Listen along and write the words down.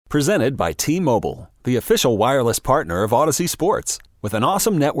Presented by T-Mobile, the official wireless partner of Odyssey Sports. With an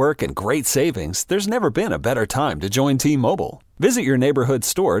awesome network and great savings, there's never been a better time to join T-Mobile. Visit your neighborhood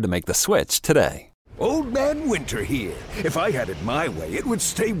store to make the switch today. Old Man Winter here. If I had it my way, it would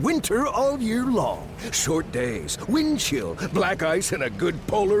stay winter all year long. Short days, wind chill, black ice, and a good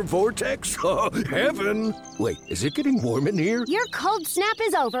polar vortex. Oh, heaven. Wait, is it getting warm in here? Your cold snap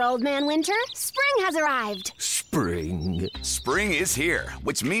is over, Old Man Winter. Spring has arrived. Spring. Spring is here,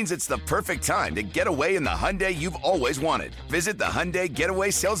 which means it's the perfect time to get away in the Hyundai you've always wanted. Visit the Hyundai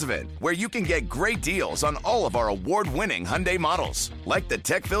Getaway Sales Event, where you can get great deals on all of our award-winning Hyundai models, like the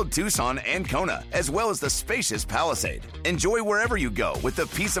tech-filled Tucson and Kona, as well as the spacious Palisade. Enjoy wherever you go with the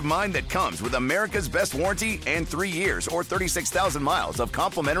peace of mind that comes with America's best warranty and 3 years or 36,000 miles of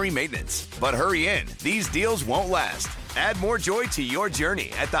complimentary maintenance. But hurry in, these deals won't last. Add more joy to your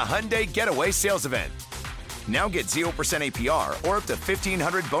journey at the Hyundai Getaway Sales Event. Now get 0% APR or up to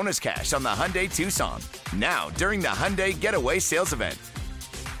 $1,500 bonus cash on the Hyundai Tucson. Now, during the Hyundai Getaway Sales Event.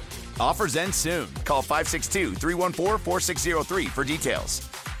 Offers end soon. Call 562-314-4603 for details.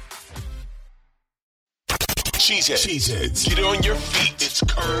 Cheeseheads. Get on your feet. It's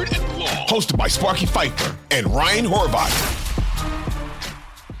Curd and Long. Hosted by Sparky Fifer and Ryan Horvath.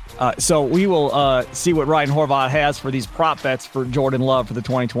 So we will see what Ryan Horvath has for these prop bets for Jordan Love for the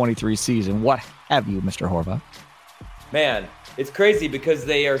 2023 season. What have you, Mr. Horvath? Man, it's crazy because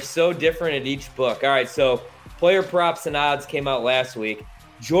they are so different at each book. All right, so player props and odds came out last week.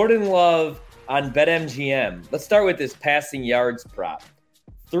 Jordan Love on BetMGM. Let's start with this passing yards prop.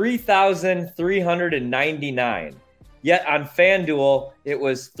 3,399. Yet on FanDuel, it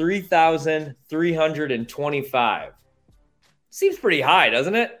was 3,325. Seems pretty high,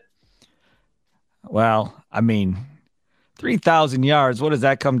 doesn't it? Well, I mean, 3,000 yards, what does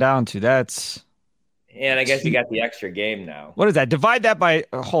that come down to? That's... And I guess you got the extra game now. What is that? Divide that by...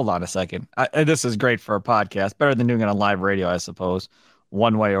 hold on a second. This is great for a podcast. Better than doing it on live radio, I suppose.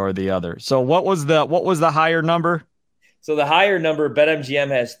 One way or the other. So what was the higher number? So the higher number, BetMGM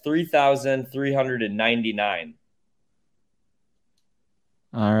has 3,399.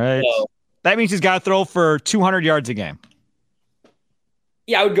 All right. So, that means he's got to throw for 200 yards a game.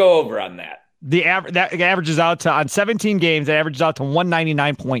 Yeah, I would go over on that. That averages out to, on 17 games, it averages out to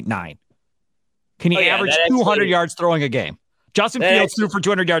 199.9. Can he average 200 yards throwing a game? Justin Fields threw for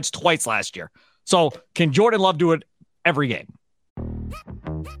 200 yards twice last year. So can Jordan Love do it every game?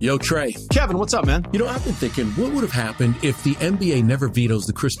 Yo, Trey. Kevin, what's up, man? You know, I've been thinking, what would have happened if the NBA never vetoes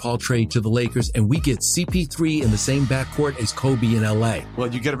the Chris Paul trade to the Lakers and we get CP3 in the same backcourt as Kobe in LA?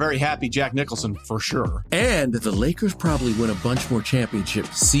 Well, you get a very happy Jack Nicholson for sure. And the Lakers probably win a bunch more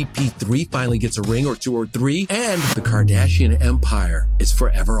championships. CP3 finally gets a ring or 2 or 3, and the Kardashian empire is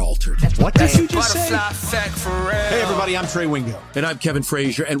forever altered. What did you just say? Hey, everybody, I'm Trey Wingo. And I'm Kevin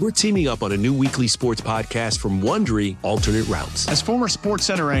Frazier, and we're teaming up on a new weekly sports podcast from Wondery, Alternate Routes. As former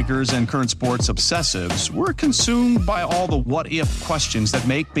Sports Center anchors and current sports obsessives, we're consumed by all the what-if questions that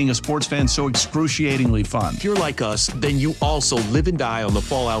make being a sports fan so excruciatingly fun. If you're like us, then you also live and die on the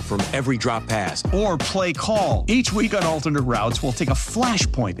fallout from every drop pass. Or play call. Each week on Alternate Routes, we'll take a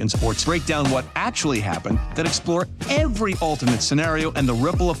flashpoint in sports, break down what actually happened, then explore every alternate scenario and the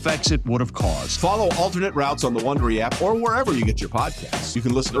ripple effects it would have caused. Follow Alternate Routes on the Wondery app or wherever you get your podcasts. You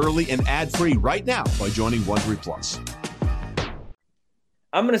can listen early and ad-free right now by joining Wondery Plus.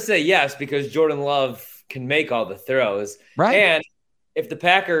 I'm going to say yes because Jordan Love can make all the throws. Right. And if the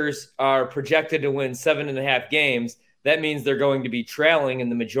Packers are projected to win 7.5 games, that means they're going to be trailing in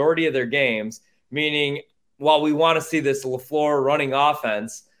the majority of their games, meaning while we want to see this LaFleur running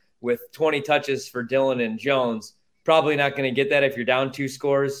offense with 20 touches for Dillon and Jones, probably not going to get that if you're down 2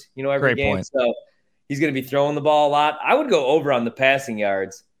 scores, every Great game. point. So he's going to be throwing the ball a lot. I would go over on the passing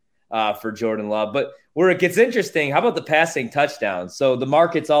yards for Jordan Love. But where it gets interesting, how about the passing touchdowns? So the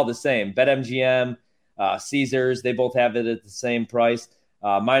market's all the same. BetMGM, Caesars, they both have it at the same price.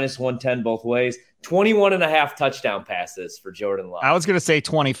 Minus 110 both ways. 21.5 touchdown passes for Jordan Love. I was going to say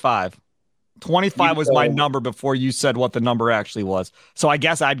 25. 25 was my number before you said what the number actually was. So I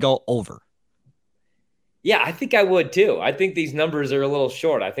guess I'd go over. Yeah, I think I would too. I think these numbers are a little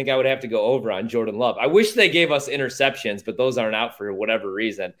short. I think I would have to go over on Jordan Love. I wish they gave us interceptions, but those aren't out for whatever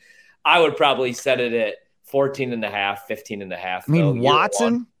reason. I would probably set it at 14.5, 15.5. I mean,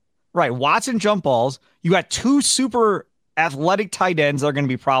 Watson, right? Watson jump balls. You got 2 super athletic tight ends that are going to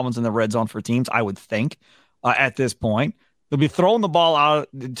be problems in the red zone for teams, I would think, at this point. They'll be throwing the ball out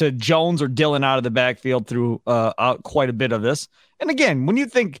to Jones or Dillon out of the backfield through quite a bit of this. And again, when you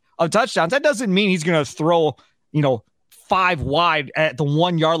think of touchdowns, that doesn't mean he's going to throw, 5 wide at the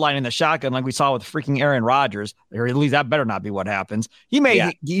 1 yard line in the shotgun, like we saw with freaking Aaron Rodgers, or at least that better not be what happens. He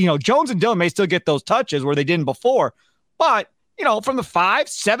may, Jones and Dillon may still get those touches where they didn't before, but from the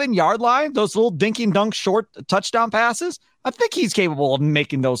 5-7 yard line, those little dinky and dunk short touchdown passes, I think he's capable of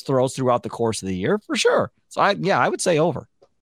making those throws throughout the course of the year for sure. So I would say over.